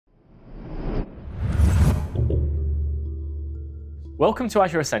Welcome to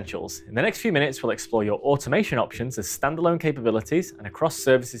Azure Essentials. In the next few minutes, we'll explore your automation options as standalone capabilities and across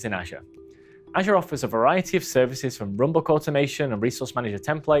services in Azure. Azure offers a variety of services from Runbook automation and resource manager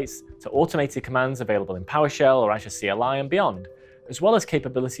templates to automated commands available in PowerShell or Azure CLI and beyond, as well as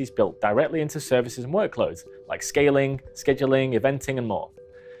capabilities built directly into services and workloads like scaling, scheduling, eventing, and more.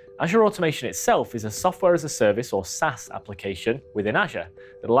 Azure Automation itself is a software as a service or SaaS application within Azure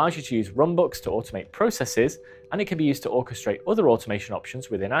that allows you to use runbooks to automate processes, and it can be used to orchestrate other automation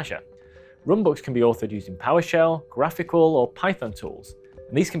options within Azure. Runbooks can be authored using PowerShell, graphical, or Python tools,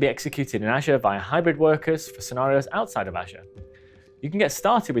 and these can be executed in Azure via hybrid workers for scenarios outside of Azure. You can get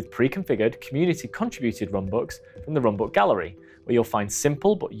started with pre-configured, community-contributed runbooks from the Runbook gallery, where you'll find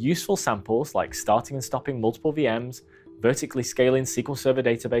simple but useful samples like starting and stopping multiple VMs, vertically scaling SQL Server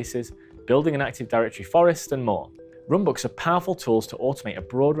databases, building an Active Directory forest, and more. Runbooks are powerful tools to automate a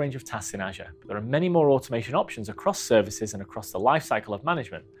broad range of tasks in Azure, but there are many more automation options across services and across the lifecycle of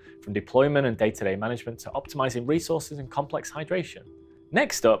management, from deployment and day-to-day management to optimizing resources and complex hydration.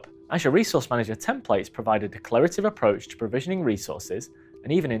 Next up, Azure Resource Manager templates provide a declarative approach to provisioning resources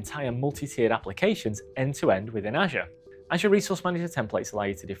and even entire multi-tiered applications end-to-end within Azure. Azure Resource Manager templates allow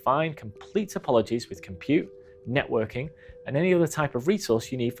you to define complete topologies with compute, networking, and any other type of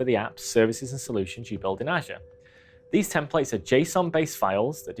resource you need for the apps, services, and solutions you build in Azure. These templates are JSON-based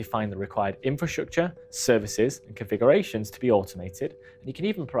files that define the required infrastructure, services, and configurations to be automated, and you can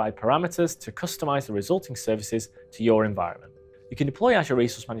even provide parameters to customize the resulting services to your environment. You can deploy Azure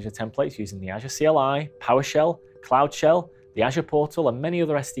Resource Manager templates using the Azure CLI, PowerShell, Cloud Shell, the Azure Portal, and many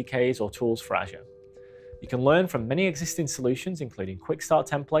other SDKs or tools for Azure. You can learn from many existing solutions, including Quick Start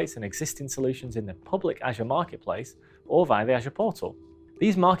templates and existing solutions in the public Azure Marketplace or via the Azure Portal.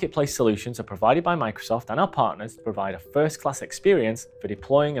 These marketplace solutions are provided by Microsoft and our partners to provide a first-class experience for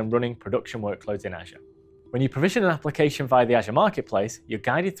deploying and running production workloads in Azure. When you provision an application via the Azure Marketplace, you're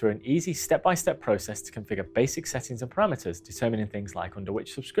guided through an easy step-by-step process to configure basic settings and parameters, determining things like under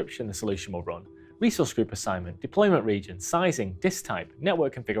which subscription the solution will run, resource group assignment, deployment region, sizing, disk type,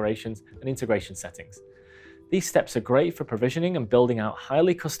 network configurations, and integration settings. These steps are great for provisioning and building out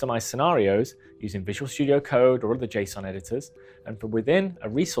highly customized scenarios using Visual Studio Code or other JSON editors, and from within a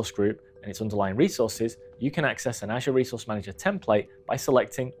resource group and its underlying resources, you can access an Azure Resource Manager template by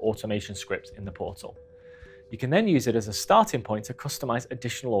selecting automation scripts in the portal. You can then use it as a starting point to customize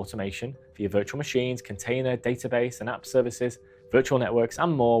additional automation for your virtual machines, container, database, and app services, virtual networks,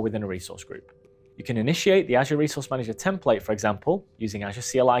 and more within a resource group. You can initiate the Azure Resource Manager template, for example, using Azure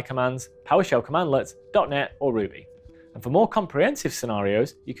CLI commands, PowerShell commandlets, .NET, or Ruby. And for more comprehensive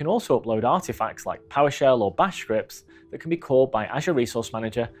scenarios, you can also upload artifacts like PowerShell or Bash scripts that can be called by Azure Resource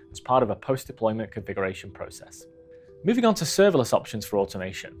Manager as part of a post-deployment configuration process. Moving on to serverless options for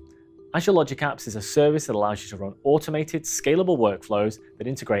automation. Azure Logic Apps is a service that allows you to run automated, scalable workflows that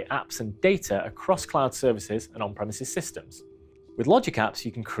integrate apps and data across cloud services and on-premises systems. With Logic Apps,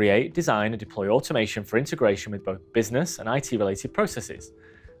 you can create, design, and deploy automation for integration with both business and IT-related processes.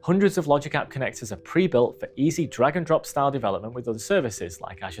 Hundreds of Logic App connectors are pre-built for easy drag-and-drop style development with other services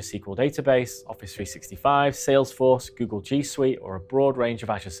like Azure SQL Database, Office 365, Salesforce, Google G Suite, or a broad range of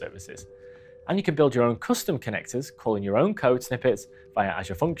Azure services. And you can build your own custom connectors, calling your own code snippets via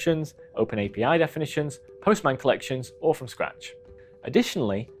Azure Functions, Open API definitions, Postman collections, or from scratch.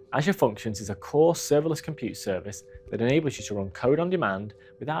 Additionally, Azure Functions is a core serverless compute service that enables you to run code on demand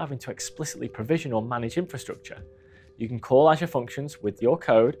without having to explicitly provision or manage infrastructure. You can call Azure Functions with your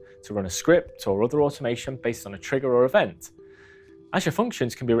code to run a script or other automation based on a trigger or event. Azure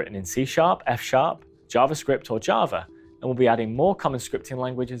Functions can be written in C#, F#, JavaScript, or Java, and we'll be adding more common scripting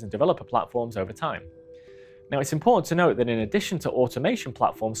languages and developer platforms over time. Now, it's important to note that in addition to automation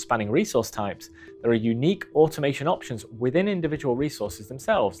platforms spanning resource types, there are unique automation options within individual resources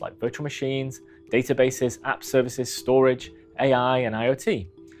themselves, like virtual machines, databases, app services, storage, AI, and IoT.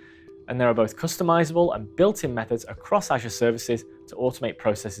 And there are both customizable and built-in methods across Azure services to automate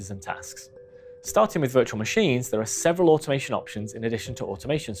processes and tasks. Starting with virtual machines, there are several automation options in addition to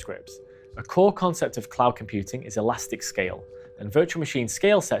automation scripts. A core concept of cloud computing is elastic scale, and virtual machine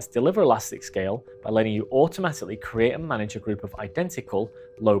scale sets deliver elastic scale by letting you automatically create and manage a group of identical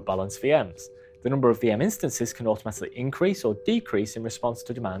load-balanced VMs. The number of VM instances can automatically increase or decrease in response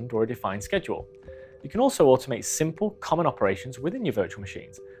to demand or a defined schedule. You can also automate simple, common operations within your virtual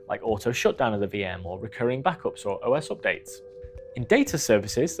machines, like auto shutdown of the VM or recurring backups or OS updates. In data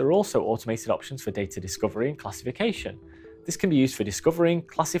services, there are also automated options for data discovery and classification. This can be used for discovering,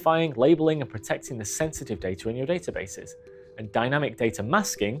 classifying, labeling, and protecting the sensitive data in your databases. And dynamic data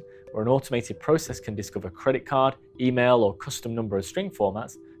masking, where an automated process can discover credit card, email, or custom number or string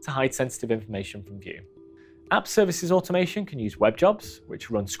formats to hide sensitive information from view. App services automation can use web jobs,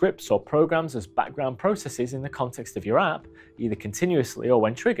 which run scripts or programs as background processes in the context of your app, either continuously or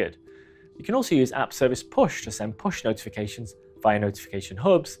when triggered. You can also use app service push to send push notifications via notification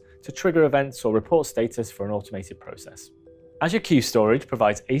hubs to trigger events or report status for an automated process. Azure Queue Storage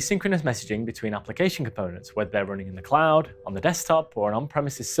provides asynchronous messaging between application components, whether they're running in the cloud, on the desktop, or an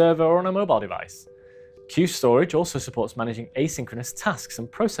on-premises server or on a mobile device. Queue Storage also supports managing asynchronous tasks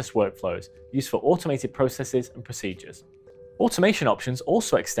and process workflows used for automated processes and procedures. Automation options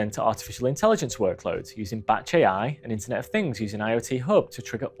also extend to artificial intelligence workloads using Batch AI and Internet of Things using IoT Hub to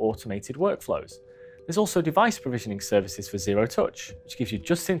trigger automated workflows. There's also device provisioning services for Zero Touch, which gives you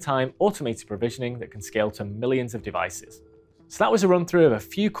just-in-time automated provisioning that can scale to millions of devices. So that was a run-through of a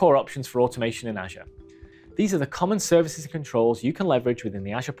few core options for automation in Azure. These are the common services and controls you can leverage within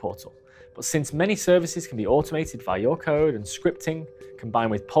the Azure portal. But since many services can be automated via your code and scripting,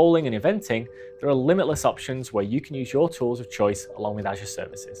 combined with polling and eventing, there are limitless options where you can use your tools of choice along with Azure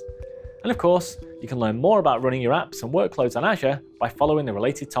services. And of course, you can learn more about running your apps and workloads on Azure by following the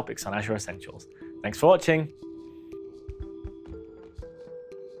related topics on Azure Essentials. Thanks for watching.